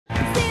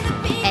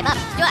Hey, Bob,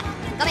 Stuart,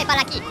 come here,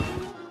 Palaki.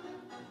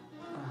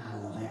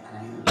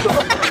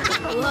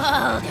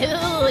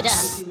 Whoa, dude.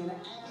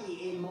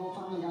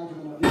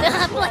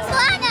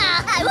 Botswana!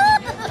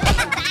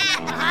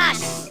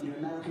 Gosh!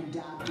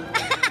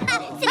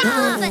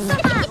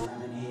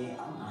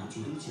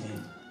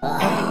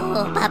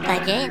 Oh,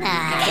 Papagena!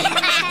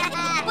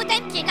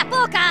 Potemkin,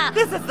 Apoka!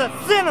 This is the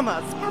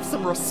cinemas! Have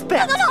some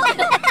respect! No!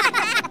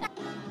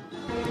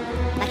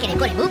 Ma che ne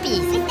vuole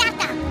movies?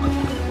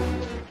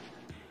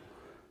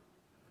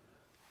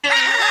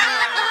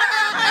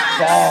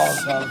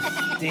 Balls of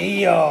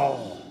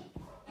steel!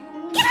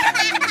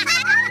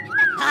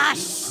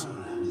 Hush!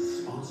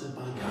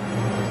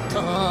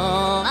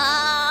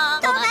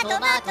 Tomato!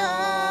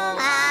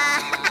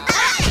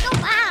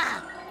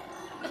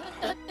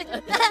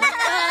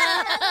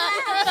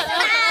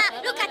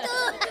 Look at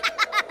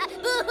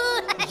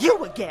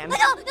You again! No!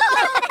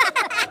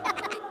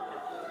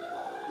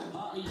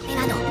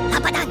 Milano,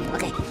 Papadan,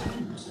 okay.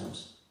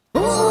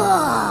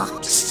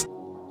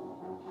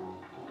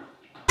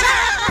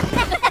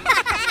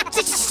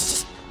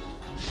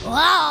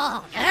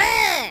 Wow!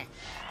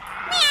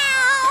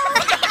 Meow!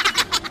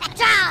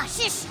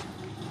 Shish!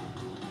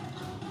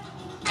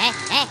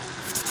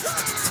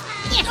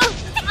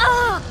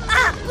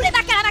 Pure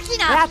bacca la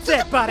macchina! That's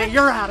it, buddy!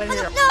 You're out of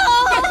here! No!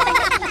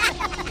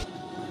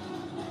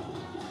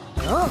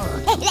 Oh,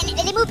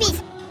 hey, les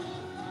movies!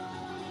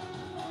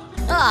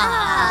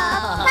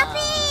 Oh!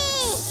 Papi!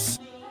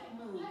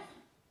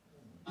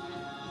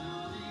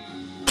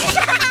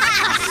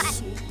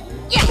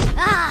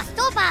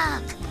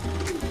 Stopa!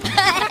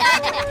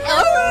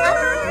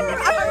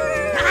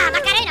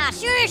 Macarena,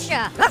 shush!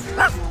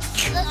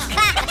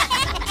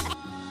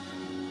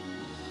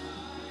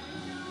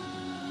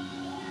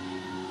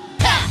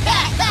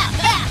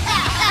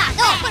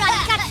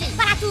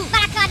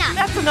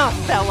 That's enough,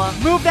 fella!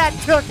 Move that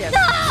tuchus!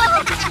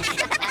 Hello!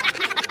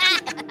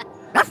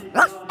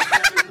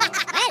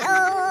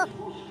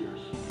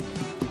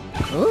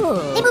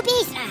 Ooh! Les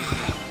movies!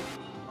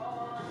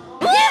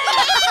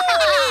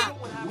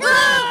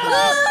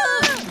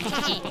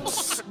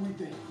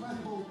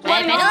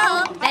 Hey,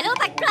 hello,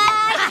 back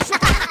crash!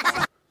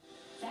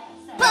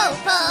 Po,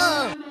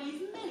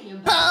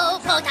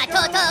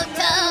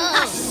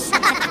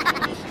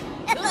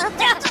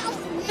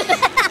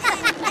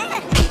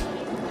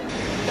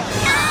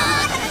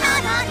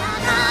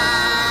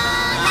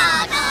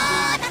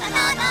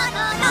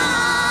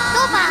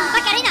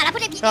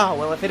 Oh,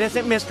 well, if it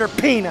isn't Mr.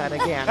 Peanut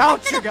again.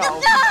 Out you go!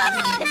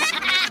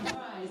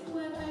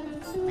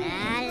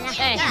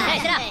 Hey,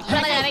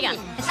 prueba de la Vega.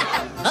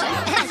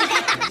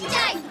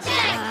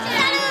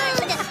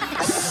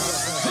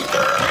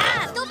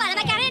 Toma, la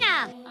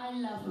Macarena! I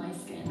love my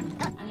skin,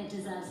 and it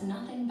deserves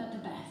nothing but the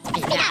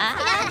best.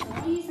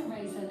 I use a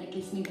razor that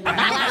gives me the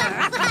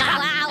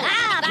Wow!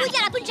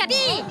 Puya la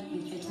Punjabi!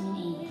 with vitamin E.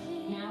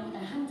 Now with a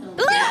handle.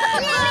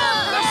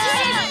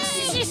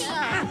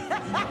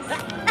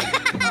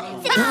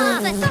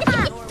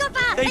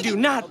 They do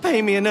not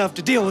pay me enough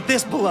to deal with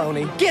this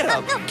baloney. Get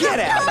up! Get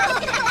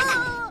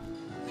out!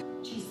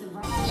 She's the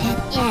right.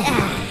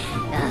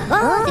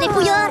 Oh, c'est les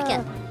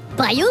Pouyork!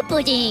 Bayou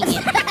pudding!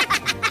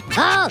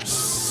 Oh!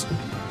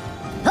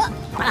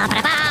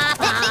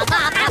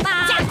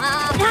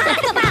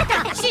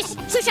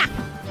 Susha!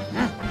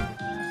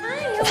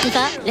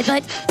 Snifa, les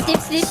potes!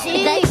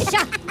 Snip,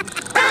 chat!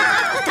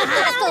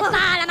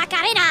 Stopa, la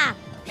Macarena!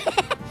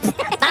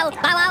 Bow!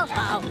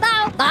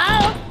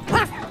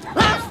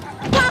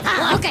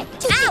 Okay.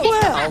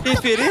 Well,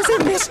 if it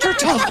isn't Mr.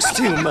 Talks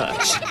Too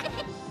Much.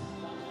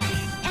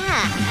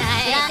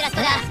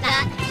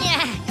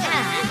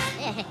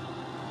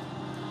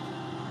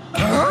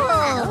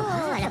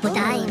 Oh, la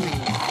potaille.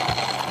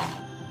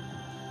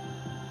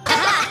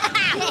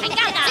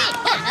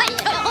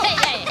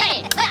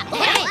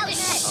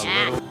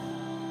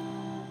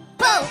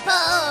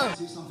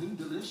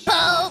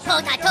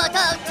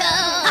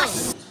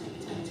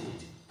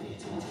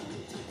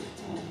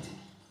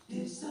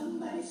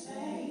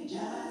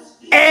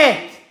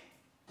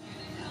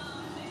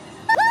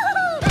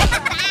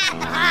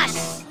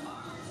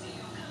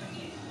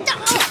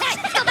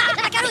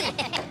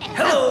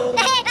 Hello!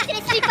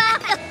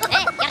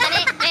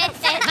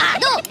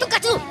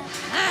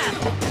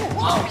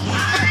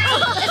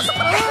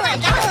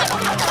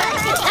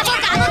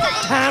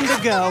 Time to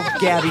go,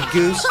 Gabby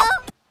Goose.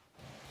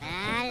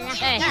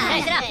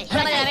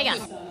 Prueba de la Vega. A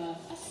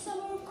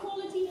summer of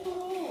quality for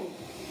all.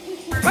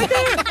 Right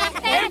there!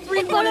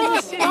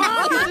 Everybody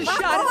stop! Here's a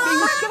shot at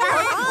being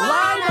sharp!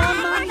 Line on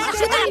my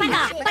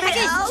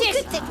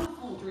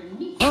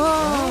Oh.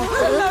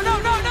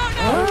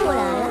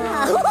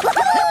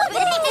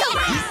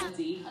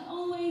 And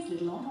always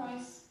little on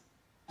price.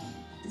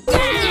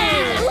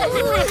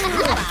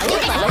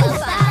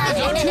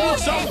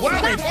 So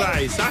worried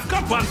face, I've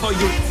got one for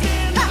you.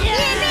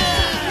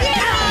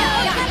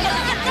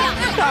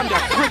 Time to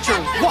put your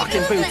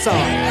walking boots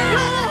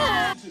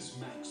on! This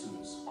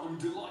Maximus, I'm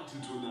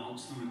delighted to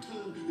announce the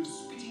return of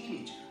Spitting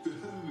Image, the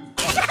home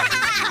of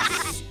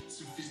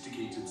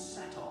sophisticated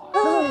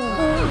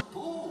satire.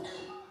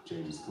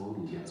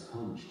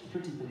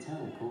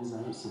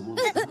 about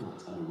someone's hat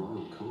and a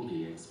royal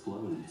corgi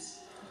explodes.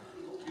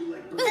 You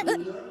like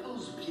broken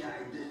knuckles,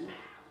 Captain?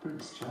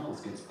 Prince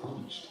Charles gets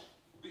punched.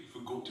 They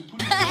forgot to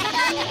put it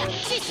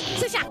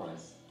Susha!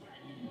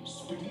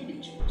 spaghetti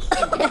chips.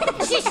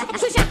 Susha!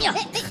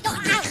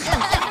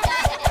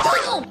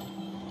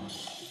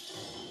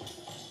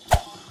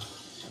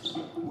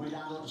 With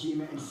adult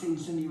humour and seeing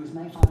somebody was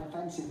made find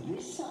offensive,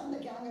 this time the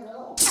gang are a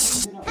little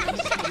they're not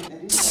used to it,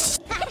 they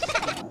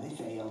how they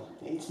feel.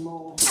 It's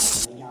more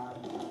family guy.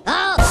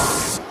 Oh!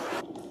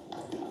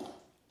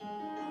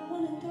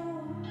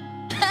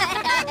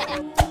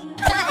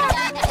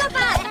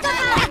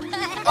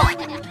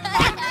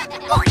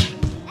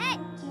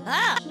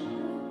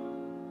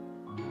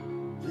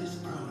 This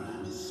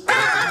program is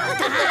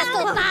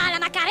Stoppa la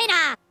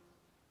Macarena!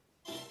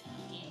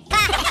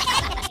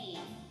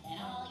 And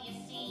all you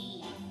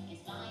see is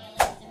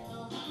violence and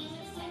movies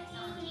and sex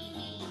on TV.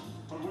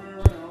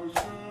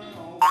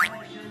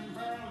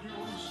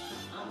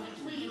 On which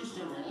we used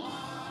to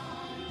rely.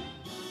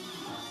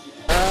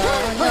 Oh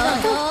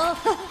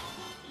no!